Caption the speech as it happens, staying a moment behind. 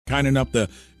kind enough to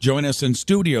join us in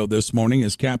studio this morning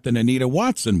is Captain Anita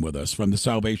Watson with us from the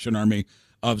Salvation Army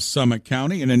of Summit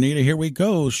County. And Anita, here we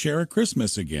go. Share a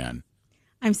Christmas again.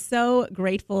 I'm so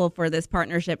grateful for this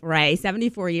partnership, Ray.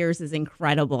 74 years is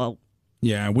incredible.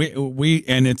 Yeah,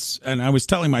 and I was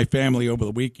telling my family over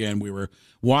the weekend, we were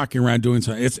walking around doing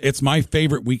something. It's my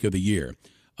favorite week of the year.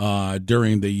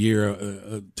 During the year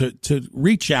to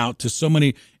reach out to so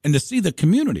many and to see the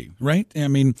community, right? I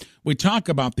mean, we talk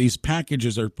about these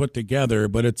packages are put together,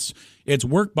 but it's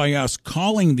work by us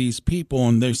calling these people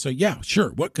and they say, yeah, sure.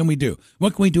 What can we do?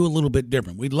 What can we do a little bit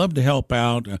different? We'd love to help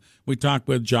out. We talked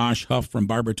with Josh Huff from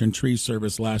Barberton Tree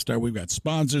Service last hour. We've got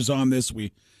sponsors on this.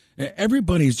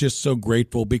 Everybody's just so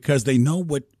grateful because they know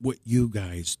what you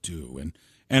guys do.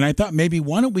 And I thought maybe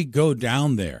why don't we go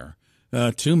down there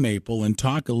to Maple and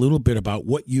talk a little bit about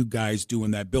what you guys do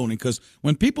in that building. Because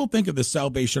when people think of the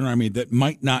Salvation Army that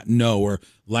might not know, or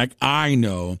like I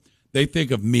know, they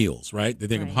think of meals, right? They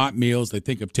think of hot meals. They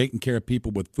think of taking care of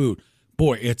people with food.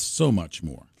 Boy, it's so much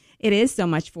more. It is so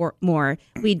much more.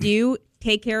 We do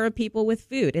take care of people with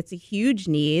food. It's a huge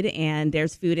need, and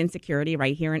there's food insecurity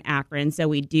right here in Akron. So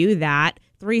we do that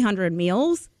 300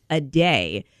 meals a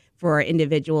day for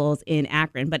individuals in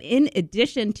Akron. But in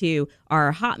addition to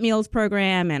our hot meals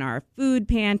program and our food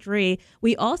pantry,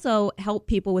 we also help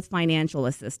people with financial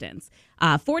assistance.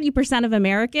 40% of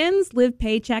Americans live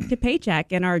paycheck to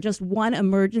paycheck and are just one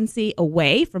emergency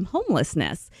away from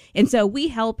homelessness. And so we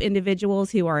help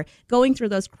individuals who are going through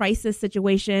those crisis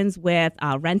situations with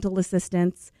rental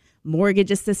assistance, mortgage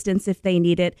assistance if they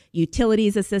need it,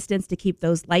 utilities assistance to keep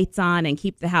those lights on and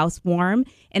keep the house warm.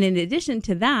 And in addition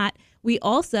to that, we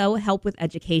also help with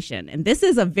education. And this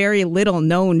is a very little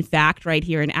known fact right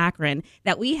here in Akron,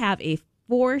 that we have a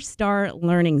 4-star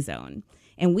learning zone.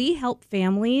 And we help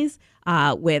families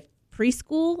with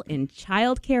preschool and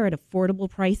childcare at affordable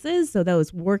prices, so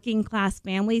those working class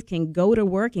families can go to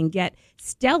work and get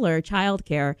stellar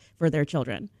childcare for their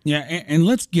children. Yeah, and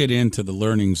let's get into the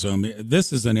learning zone.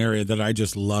 This is an area that I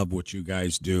just love what you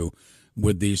guys do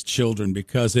with these children,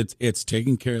 because it's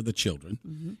taking care of the children.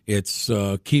 Mm-hmm. It's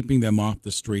keeping them off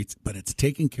the streets, but it's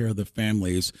taking care of the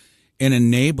families and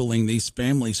enabling these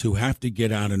families who have to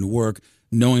get out and work,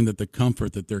 knowing that the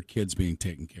comfort that their kids being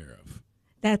taken care of.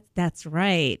 That's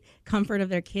right. Comfort of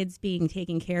their kids being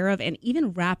taken care of, and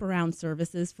even wraparound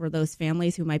services for those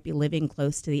families who might be living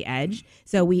close to the edge.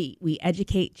 So we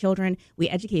educate children, we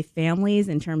educate families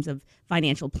in terms of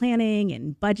financial planning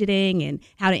and budgeting and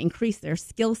how to increase their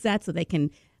skill set so they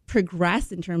can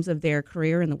progress in terms of their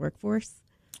career in the workforce.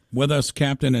 With us,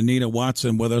 Captain Anita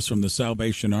Watson, with us from the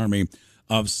Salvation Army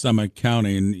of Summit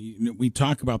County, and we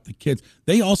talk about the kids.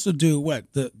 They also do what?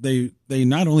 They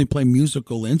not only play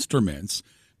musical instruments,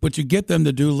 but you get them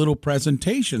to do little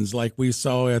presentations like we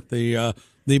saw at the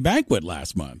banquet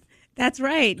last month. That's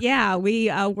right. Yeah,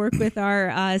 we work with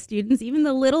our students, even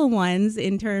the little ones,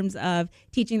 in terms of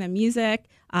teaching them music,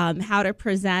 how to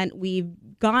present. We've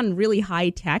gone really high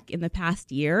tech in the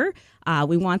past year.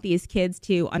 We want these kids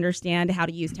to understand how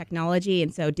to use technology,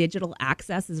 and so digital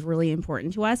access is really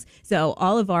important to us. So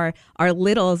all of our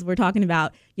littles, we're talking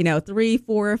about 3,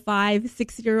 4, 5,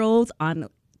 6-year-olds on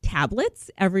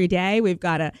tablets every day. We've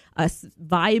got a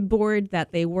vibe board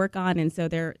that they work on, and so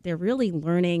they're really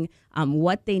learning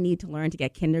what they need to learn to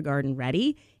get kindergarten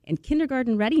ready. And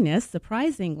kindergarten readiness,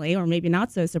 surprisingly, or maybe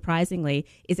not so surprisingly,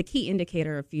 is a key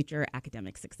indicator of future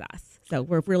academic success. So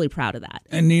we're really proud of that.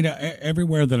 Anita,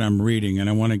 everywhere that I'm reading, and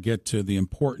I want to get to the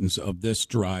importance of this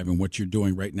drive and what you're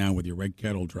doing right now with your Red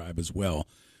Kettle Drive as well,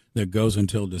 that goes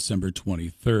until December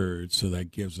 23rd. So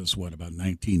that gives us, about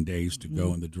 19 days to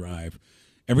go in the drive.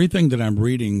 Everything that I'm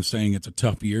reading saying it's a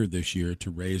tough year this year to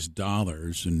raise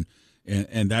dollars, and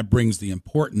that brings the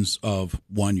importance of,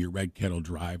 one, your Red Kettle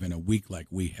Drive in a week like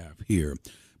we have here.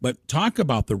 But talk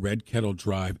about the Red Kettle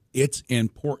Drive, its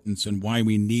importance, and why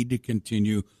we need to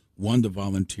continue, one, to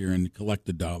volunteer and collect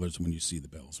the dollars when you see the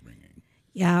bells ringing.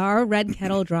 Yeah, our Red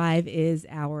Kettle Drive is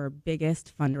our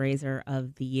biggest fundraiser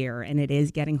of the year, and it is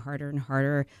getting harder and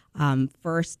harder.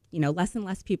 First, less and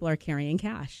less people are carrying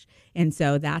cash, and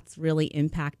so that's really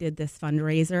impacted this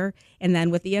fundraiser. And then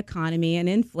with the economy and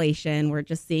inflation, we're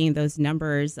just seeing those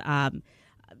numbers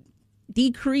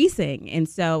decreasing, and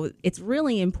so it's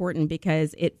really important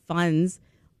because it funds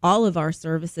all of our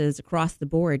services across the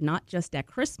board, not just at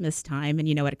Christmas time.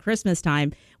 And, at Christmas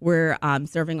time, we're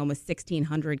serving almost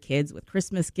 1,600 kids with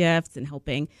Christmas gifts and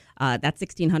helping. That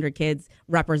 1,600 kids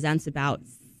represents about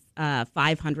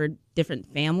 500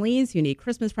 different families who need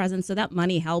Christmas presents. So that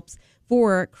money helps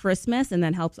for Christmas and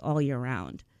then helps all year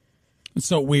round.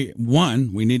 So we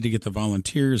need to get the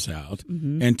volunteers out,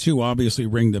 and two, obviously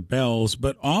ring the bells.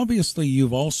 But obviously,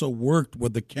 you've also worked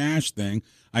with the cash thing.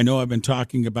 I know I've been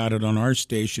talking about it on our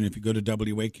station. If you go to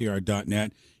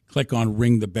WAKR.net, click on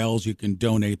Ring the Bells, you can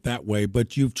donate that way.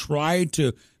 But you've tried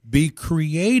to be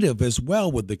creative as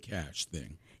well with the cash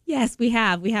thing. Yes, we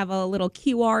have. We have a little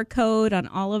QR code on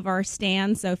all of our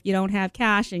stands. So if you don't have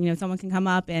cash, and someone can come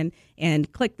up and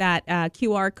click that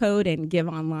QR code and give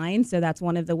online. So that's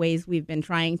one of the ways we've been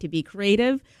trying to be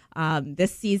creative.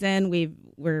 This season,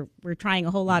 we're trying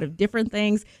a whole lot of different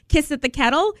things. Kiss at the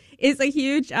Kettle is a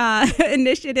huge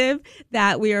initiative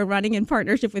that we are running in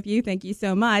partnership with you. Thank you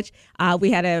so much. We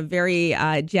had a very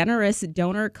generous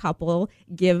donor couple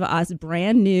give us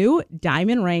brand new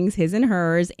diamond rings, his and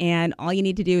hers. And all you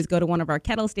need to do is go to one of our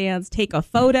kettle stands, take a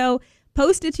photo,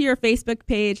 post it to your Facebook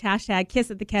page, hashtag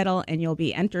Kiss at the Kettle, and you'll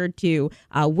be entered to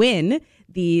win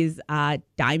these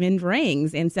diamond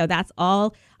rings. And so that's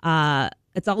all.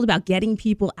 It's all about getting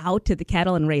people out to the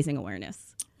kettle and raising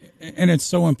awareness. And it's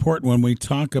so important when we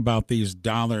talk about these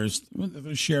dollars,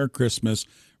 Share Christmas,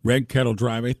 Red Kettle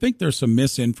Drive. I think there's some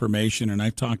misinformation, and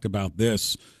I've talked about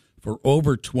this for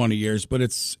over 20 years, but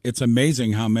it's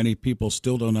amazing how many people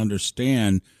still don't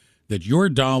understand that your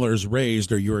dollars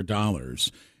raised are your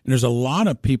dollars. And there's a lot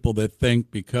of people that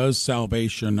think because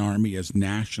Salvation Army is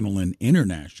national and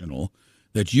international,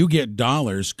 that you get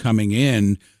dollars coming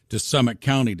in to Summit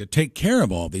County to take care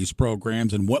of all these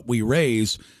programs, and what we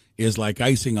raise is like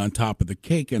icing on top of the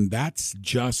cake, and that's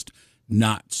just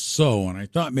not so. And I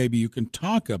thought maybe you can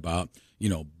talk about,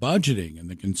 budgeting and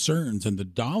the concerns and the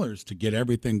dollars to get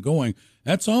everything going.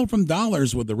 That's all from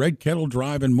dollars with the Red Kettle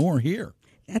Drive and more here.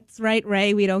 That's right,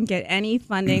 Ray. We don't get any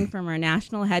funding from our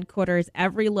national headquarters.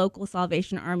 Every local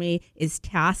Salvation Army is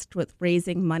tasked with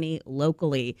raising money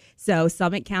locally. So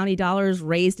Summit County dollars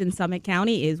raised in Summit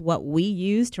County is what we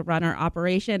use to run our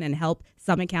operation and help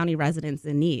Summit County residents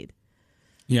in need.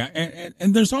 Yeah,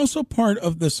 and there's also part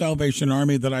of the Salvation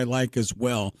Army that I like as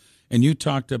well. And you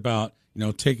talked about,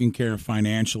 taking care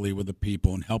financially with the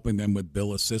people and helping them with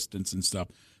bill assistance and stuff.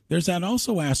 There's that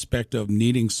also aspect of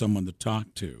needing someone to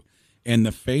talk to, and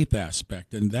the faith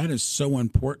aspect. And that is so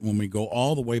important when we go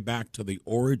all the way back to the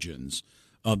origins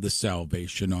of the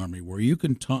Salvation Army, where you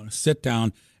can sit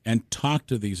down and talk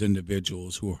to these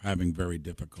individuals who are having very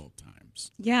difficult times.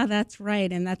 Yeah, that's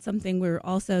right. And that's something we're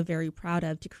also very proud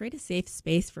of, to create a safe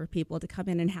space for people to come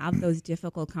in and have those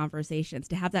difficult conversations.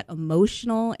 To have that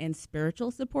emotional and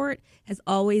spiritual support has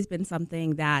always been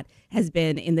something that has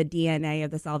been in the DNA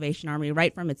of the Salvation Army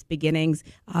right from its beginnings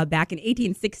back in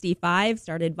 1865,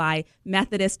 started by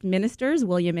Methodist ministers,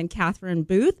 William and Catherine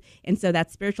Booth. And so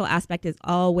that spiritual aspect is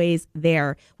always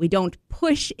there. We don't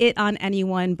push it on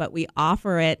anyone, but we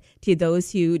offer it to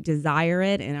those who desire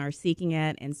it and are seeking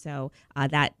it. And so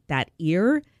that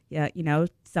ear,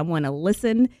 someone to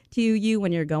listen to you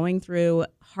when you're going through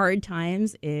hard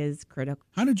times is critical.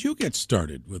 How did you get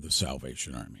started with the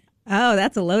Salvation Army? Oh,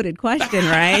 that's a loaded question,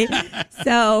 right?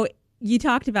 So you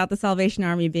talked about the Salvation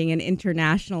Army being an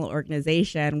international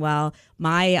organization. Well,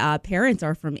 my parents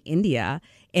are from India,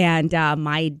 and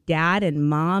my dad and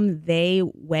mom, they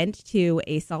went to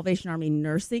a Salvation Army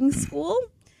nursing school.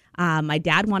 My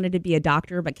dad wanted to be a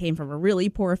doctor, but came from a really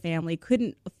poor family,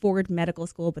 couldn't afford medical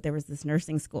school, but there was this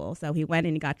nursing school. So he went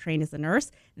and he got trained as a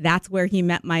nurse. That's where he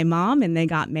met my mom, and they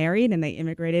got married, and they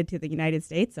immigrated to the United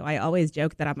States. So I always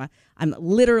joke that I'm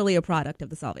literally a product of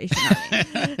the Salvation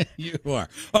Army. You are.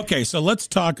 Okay, so let's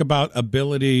talk about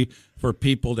ability for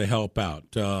people to help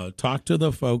out. Talk to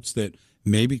the folks that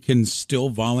maybe can still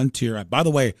volunteer. By the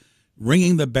way,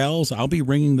 ringing the bells, I'll be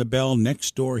ringing the bell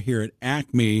next door here at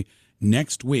Acme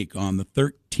next week on the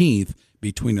 13th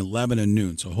between 11 and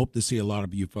noon. So hope to see a lot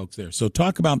of you folks there. So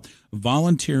talk about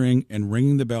volunteering and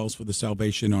ringing the bells for the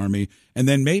Salvation Army, and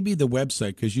then maybe the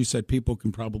website, because you said people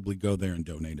can probably go there and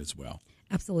donate as well.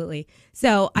 Absolutely.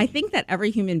 So I think that every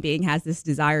human being has this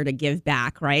desire to give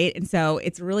back, right? And so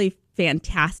it's really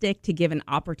fantastic to give an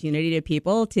opportunity to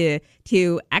people to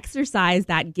exercise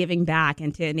that giving back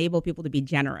and to enable people to be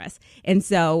generous. And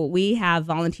so we have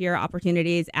volunteer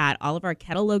opportunities at all of our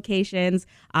kettle locations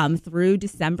through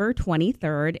December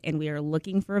 23rd, and we are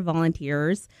looking for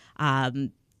volunteers.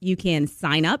 You can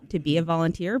sign up to be a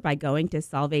volunteer by going to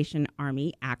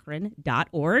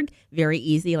salvationarmyakron.org. Very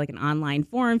easy, like an online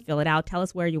form. Fill it out. Tell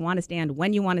us where you want to stand,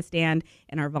 when you want to stand,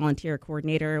 and our volunteer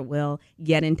coordinator will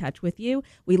get in touch with you.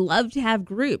 We love to have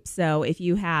groups. So if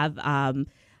you have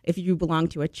if you belong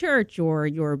to a church or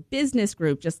your business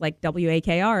group, just like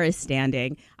WAKR is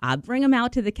standing, bring them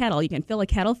out to the kettle. You can fill a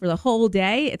kettle for the whole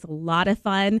day. It's a lot of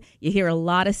fun. You hear a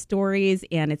lot of stories,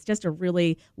 and it's just a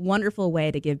really wonderful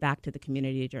way to give back to the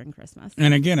community during Christmas.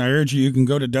 And again, I urge you can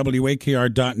go to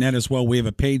WAKR.net as well. We have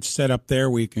a page set up there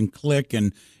where you can click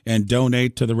and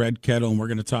donate to the Red Kettle, and we're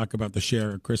going to talk about the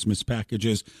Share a Christmas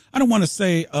packages. I don't want to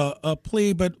say a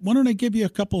plea, but why don't I give you a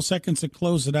couple seconds to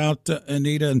close it out,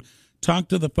 Anita, and talk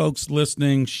to the folks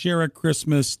listening, share a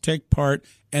Christmas, take part,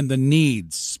 and the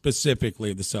needs specifically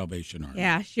of the Salvation Army.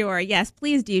 Yeah, sure. Yes,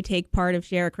 please do take part of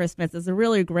Share a Christmas. It's a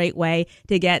really great way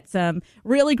to get some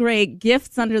really great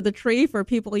gifts under the tree for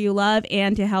people you love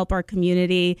and to help our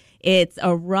community. It's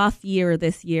a rough year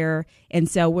this year, and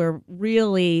so we're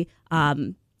really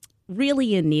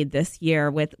in need this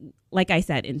year with, like I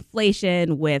said,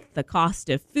 inflation, with the cost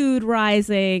of food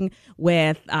rising,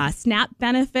 with SNAP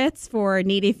benefits for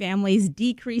needy families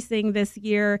decreasing this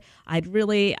year. I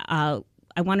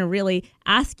want to really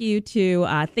ask you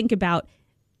to think about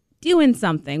doing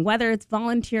something, whether it's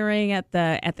volunteering at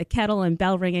the kettle and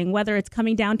bell ringing, whether it's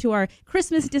coming down to our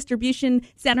Christmas distribution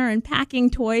center and packing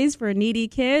toys for needy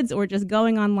kids, or just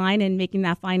going online and making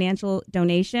that financial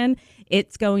donation.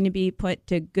 It's going to be put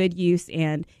to good use,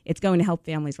 and it's going to help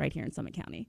families right here in Summit County.